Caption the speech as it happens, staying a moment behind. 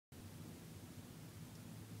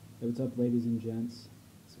Hey, what's up, ladies and gents?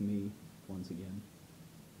 It's me, once again.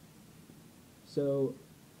 So,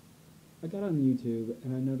 I got on YouTube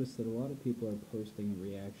and I noticed that a lot of people are posting a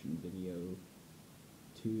reaction video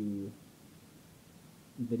to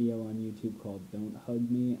a video on YouTube called Don't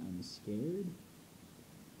Hug Me, I'm Scared.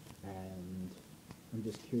 And I'm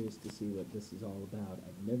just curious to see what this is all about.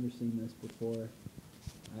 I've never seen this before.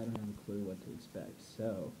 I don't have a clue what to expect.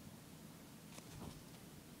 So,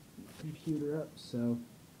 computer up, so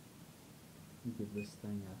give this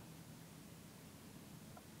thing a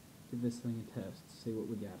test, see what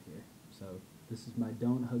we got here. So this is my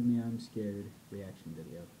Don't Hug Me, I'm Scared reaction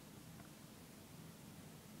video.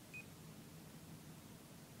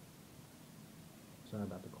 Sorry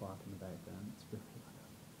about the clock in the background, it's really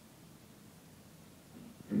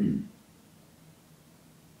loud.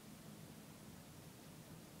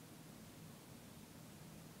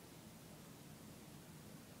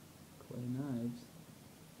 Clay knives.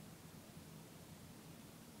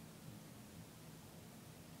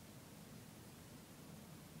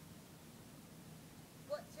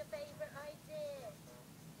 What's your favorite idea?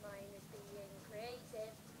 Mine is being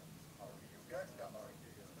creative. How do you get that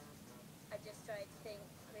idea? I just tried to think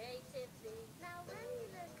creatively. Now when you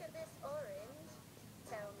look at this orange,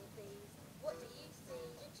 tell me please, what do you see?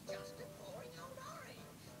 It's just a boring old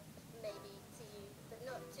orange. Maybe to you, but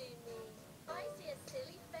not to me. I see a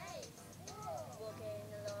silly face, walking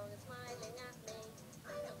along and smiling at me.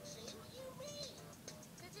 I don't see what you mean.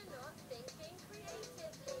 Because you're not thinking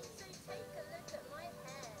creatively. So take a look at my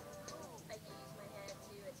hair. I use my hair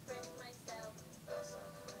to express myself. That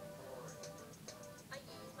sounds pretty boring. I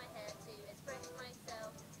use my hair to express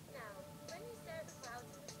myself. Now, when you stare at the clouds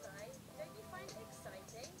in the sky, don't you find it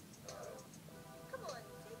exciting? No. Come on,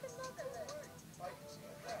 take another look. I can see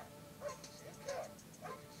a cat. I can see a cat.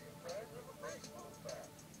 I can see a man with a baseball bat.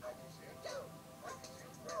 I can see a goat. I can see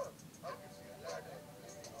a frog. I can see a ladder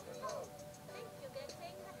living on a log. Think you're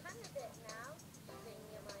getting the hang of it now. Using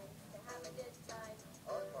your minds to have a good time.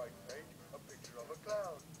 I might make a picture of a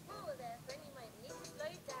cloud. Whoa there, friend, you might need to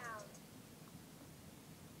slow down.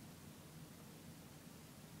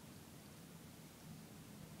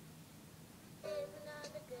 Here's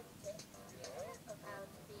another good tip of how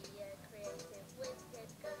to be a creative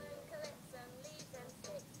wizard. Go and collect some leaves and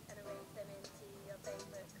sticks and arrange them into your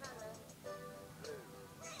favorite color. Blue.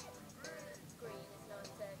 Green is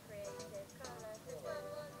not a creative color. There's one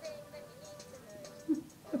more thing that you need to know.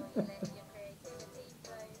 Before you let your creativity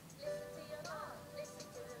flow, listen to your heart, listen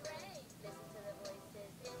to the rain, listen to the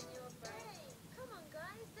voices in your brain. Come on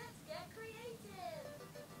guys, let's get creative.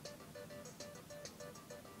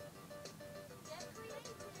 Get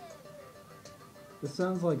creative. This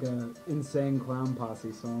sounds like a Insane Clown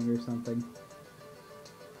Posse song or something.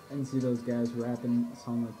 I can see those guys rapping a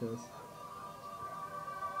song like this.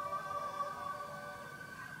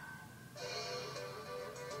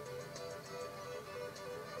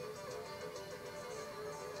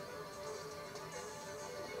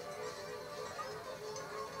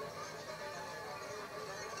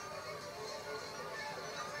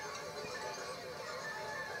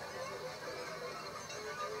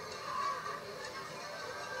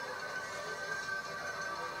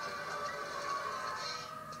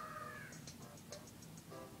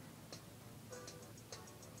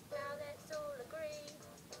 Now let's all agree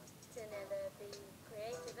to never be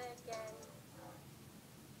creative again.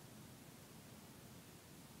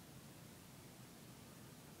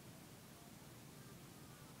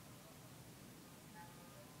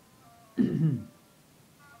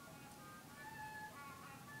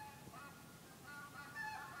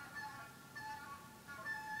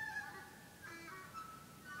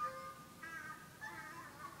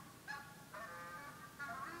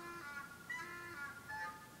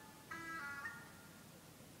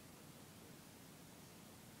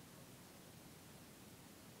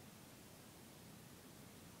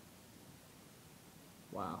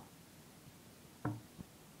 Wow.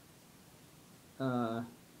 Uh,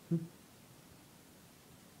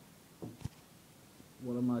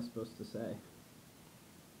 what am I supposed to say?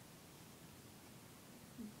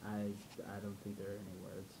 I don't think there are any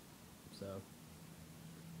words. So,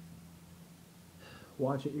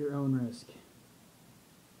 watch at your own risk.